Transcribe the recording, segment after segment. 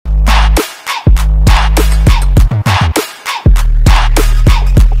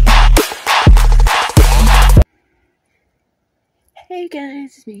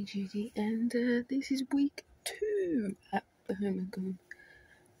guys, it's me Judy, and this is week 2 at Birmingham,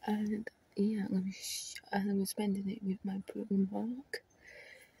 and yeah, I'm spending it with my brother Mark.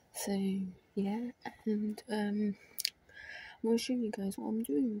 So yeah, and I'm gonna show you guys what I'm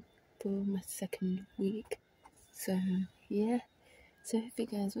doing for my second week. So yeah, so if you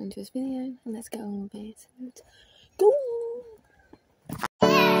guys want this video, let's get on with it and go.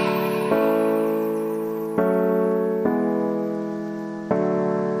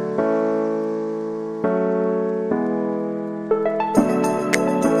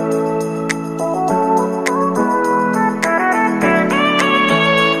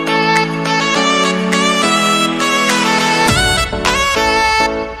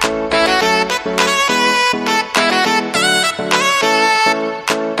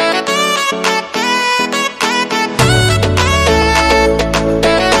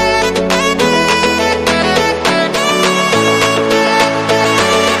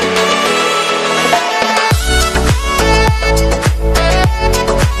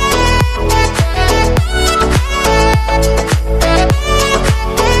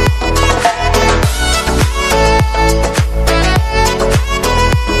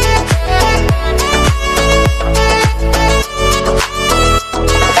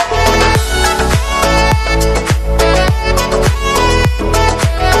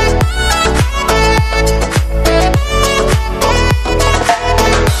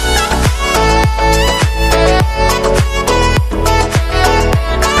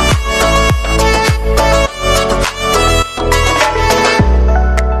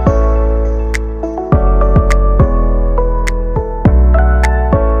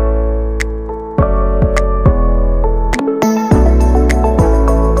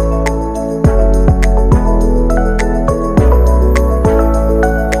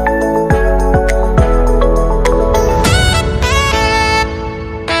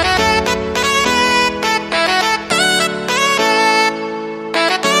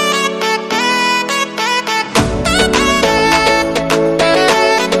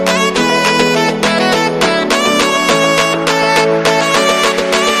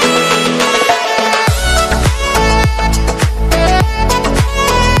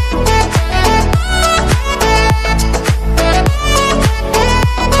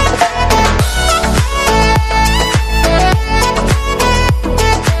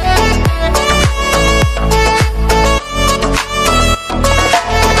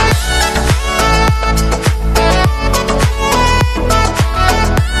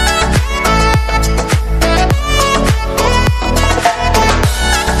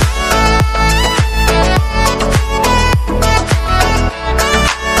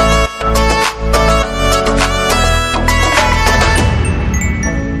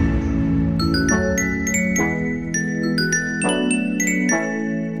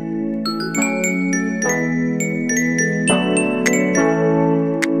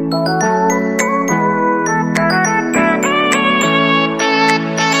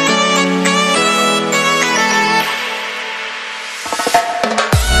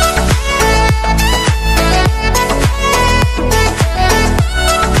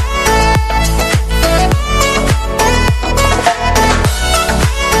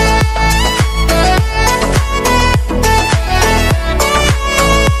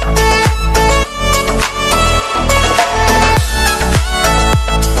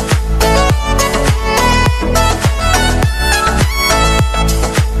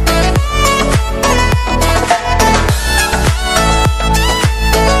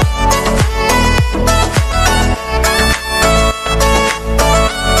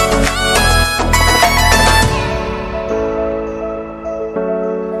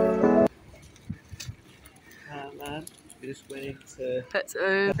 We're just waiting to put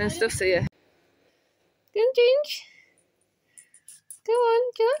and stuff, so yeah. Go on, Ginge. Go on,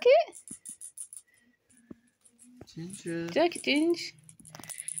 do you like it? Ginger. Do you like it, Ginge?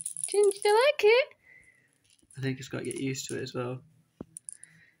 Ginge, do you like it? I think it's got to get used to it as well.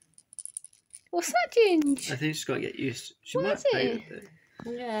 What's that, Ginge? I think she's got to get used to it. She What might is play it? with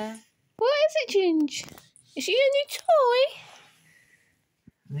it. Yeah. What is it, Ginge? Is it your new toy?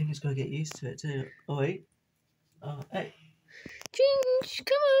 I think it's got to get used to it too. Oh, wait. Oh, hey. Ginge,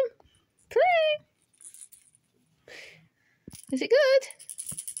 come on. Play. Is it good?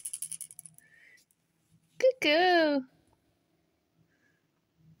 Good girl.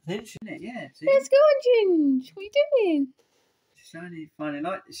 I think yeah. See? Let's go on, Ginge. What are you doing? Shiny,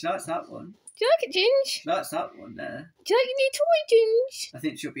 finally she likes that one. Do you like it, Ginge? She likes that one there. Do you like your new toy, Ginge? I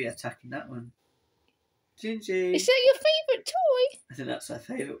think she'll be attacking that one. Gingy. Is that your favourite toy? I think that's her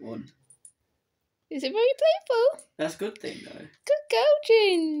favourite one. Is it very playful? That's a good thing, though. Good go,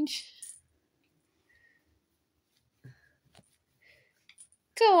 Ginge.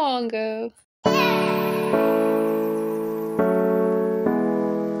 Go on, go.